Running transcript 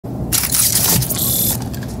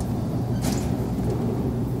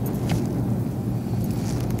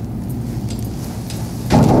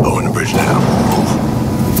garbage now.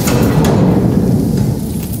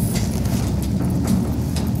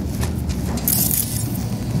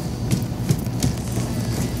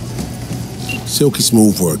 Move. Silky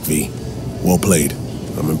smooth work, V. Well played.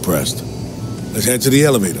 I'm impressed. Let's head to the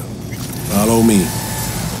elevator. Follow me.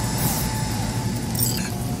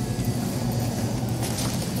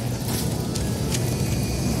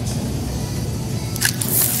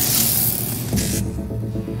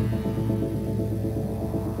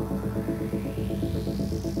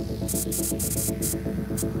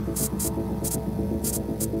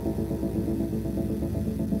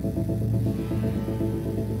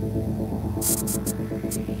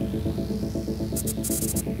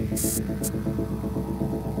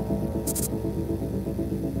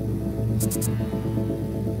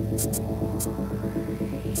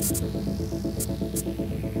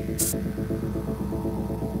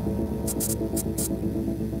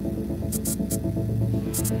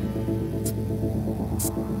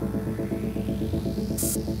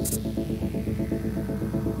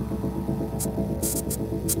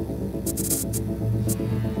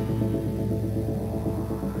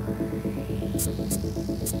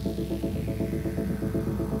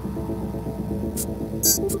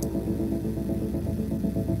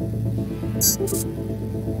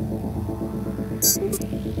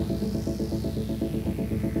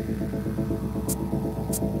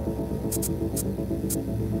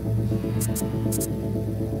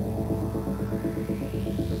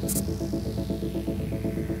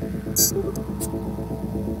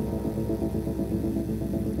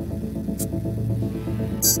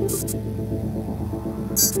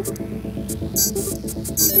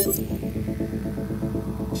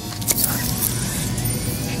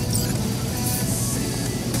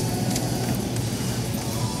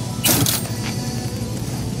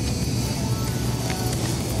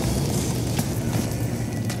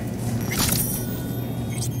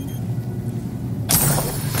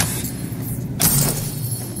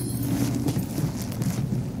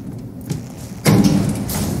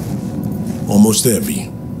 Almost there, V.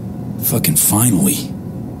 Fucking finally.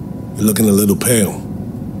 You're looking a little pale.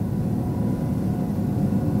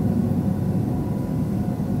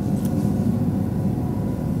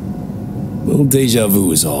 Little deja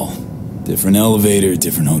vu is all. Different elevator,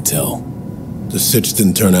 different hotel. The sitch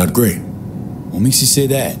didn't turn out great. What makes you say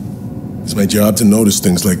that? It's my job to notice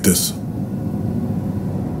things like this.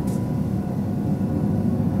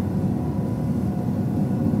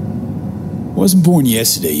 Wasn't born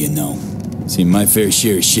yesterday, you know. Seen my fair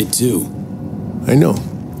share of shit, too. I know.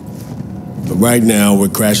 But right now, we're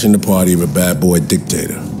crashing the party of a bad boy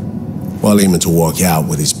dictator, while aiming to walk out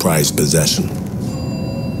with his prized possession.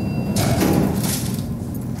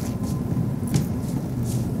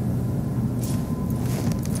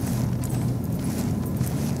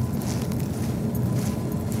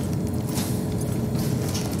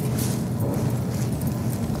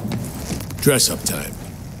 Dress-up time.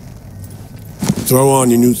 Throw on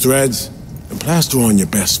your new threads, and plaster on your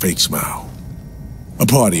best fake smile. A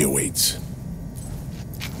party awaits.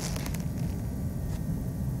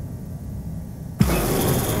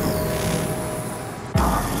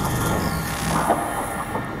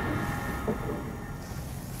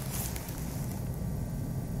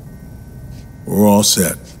 We're all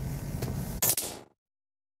set.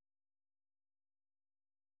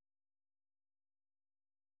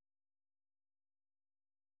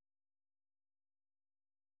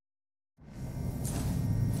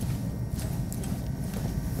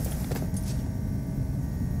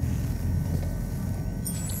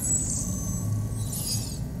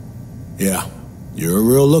 Yeah, you're a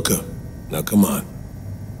real looker. Now come on.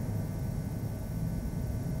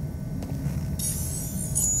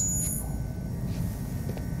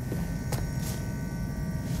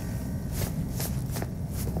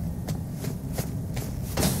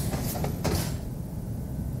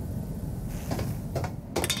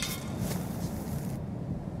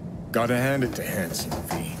 Gotta hand it to Hanson,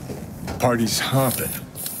 V. Party's hopping.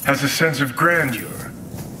 Has a sense of grandeur.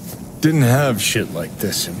 Didn't have shit like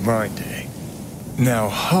this in my day. Now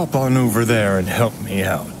hop on over there and help me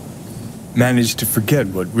out. Managed to forget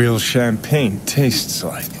what real champagne tastes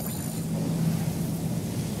like.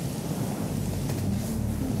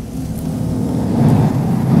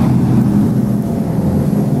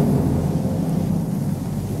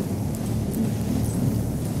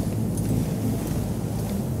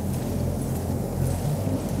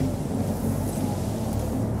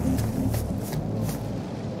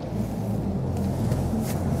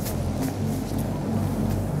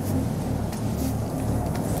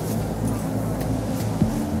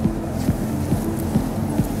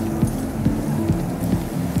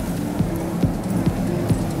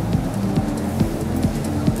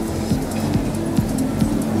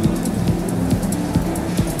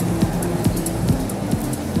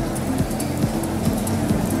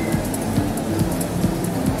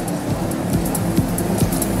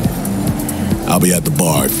 I'll be at the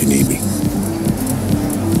bar if you need me.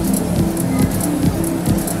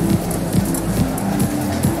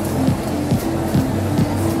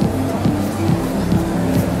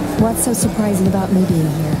 What's so surprising about me being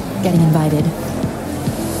here, getting invited?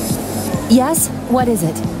 Yes? What is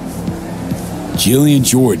it? Jillian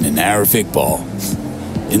Jordan and Arif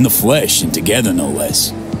Iqbal. In the flesh and together, no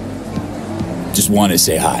less. Just wanted to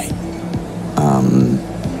say hi.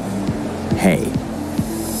 Hey.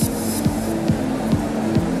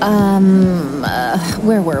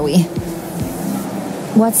 Where were we?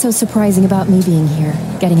 What's so surprising about me being here,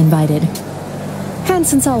 getting invited?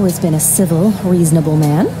 Hanson's always been a civil, reasonable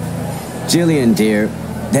man. Jillian, dear,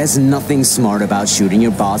 there's nothing smart about shooting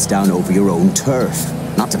your boss down over your own turf.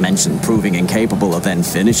 Not to mention proving incapable of then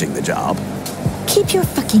finishing the job. Keep your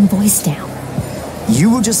fucking voice down.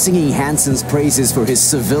 You were just singing Hanson's praises for his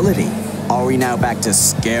civility. Are we now back to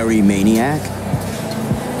scary maniac?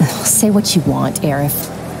 Say what you want, Arif.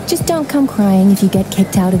 Just don't come crying if you get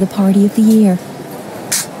kicked out of the party of the year.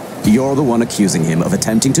 You're the one accusing him of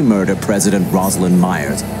attempting to murder President Rosalind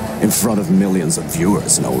Myers in front of millions of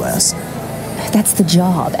viewers, no less. That's the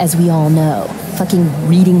job, as we all know. Fucking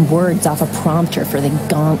reading words off a prompter for the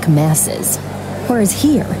gonk masses. Whereas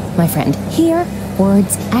here, my friend, here,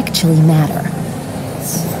 words actually matter.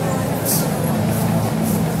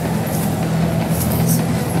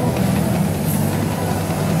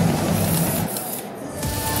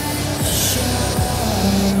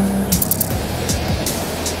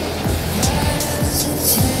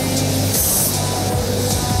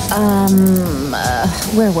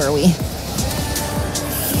 Where were we?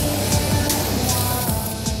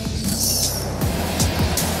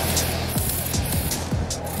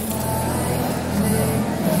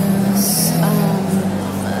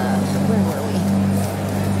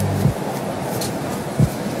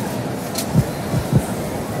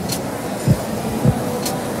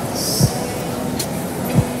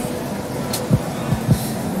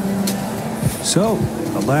 So,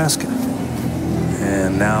 Alaska.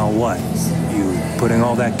 And now what? You putting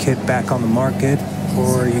all that kit back on the market,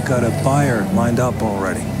 or you got a buyer lined up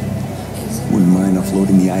already? Wouldn't mind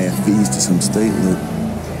offloading the IFVs to some state loot.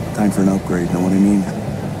 Time for an upgrade, know what I mean?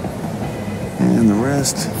 And the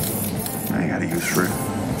rest, I got a use for it.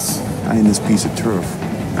 I in this piece of turf,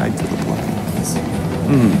 right to the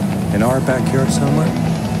plane. In our backyard somewhere?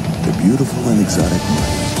 The beautiful and exotic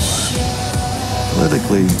mine.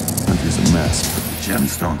 Politically, the country's a mess, but the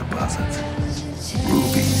gemstone deposits.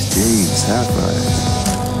 Rubies, jades, sapphires.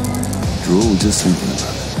 Drool just thinking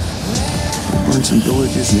about it. We'll burn some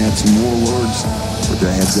villages and add some warlords, put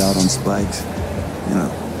their heads out on spikes. You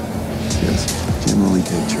know, just generally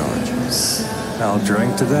take charge. I'll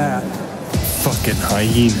drink to that. Fucking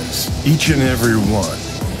hyenas. Each and every one.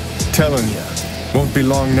 Telling ya, won't be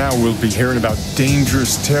long now we'll be hearing about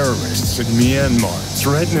dangerous terrorists in Myanmar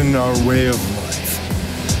threatening our way of life.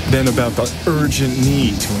 Then about the urgent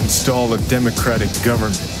need to install a democratic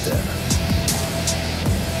government there.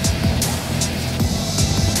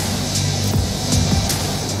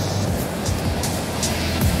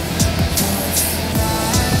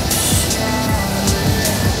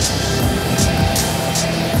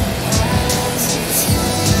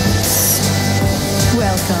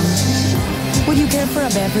 Welcome. Would you care for a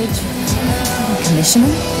beverage?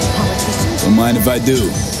 Commissioner? Politician? Don't mind if I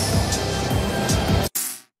do.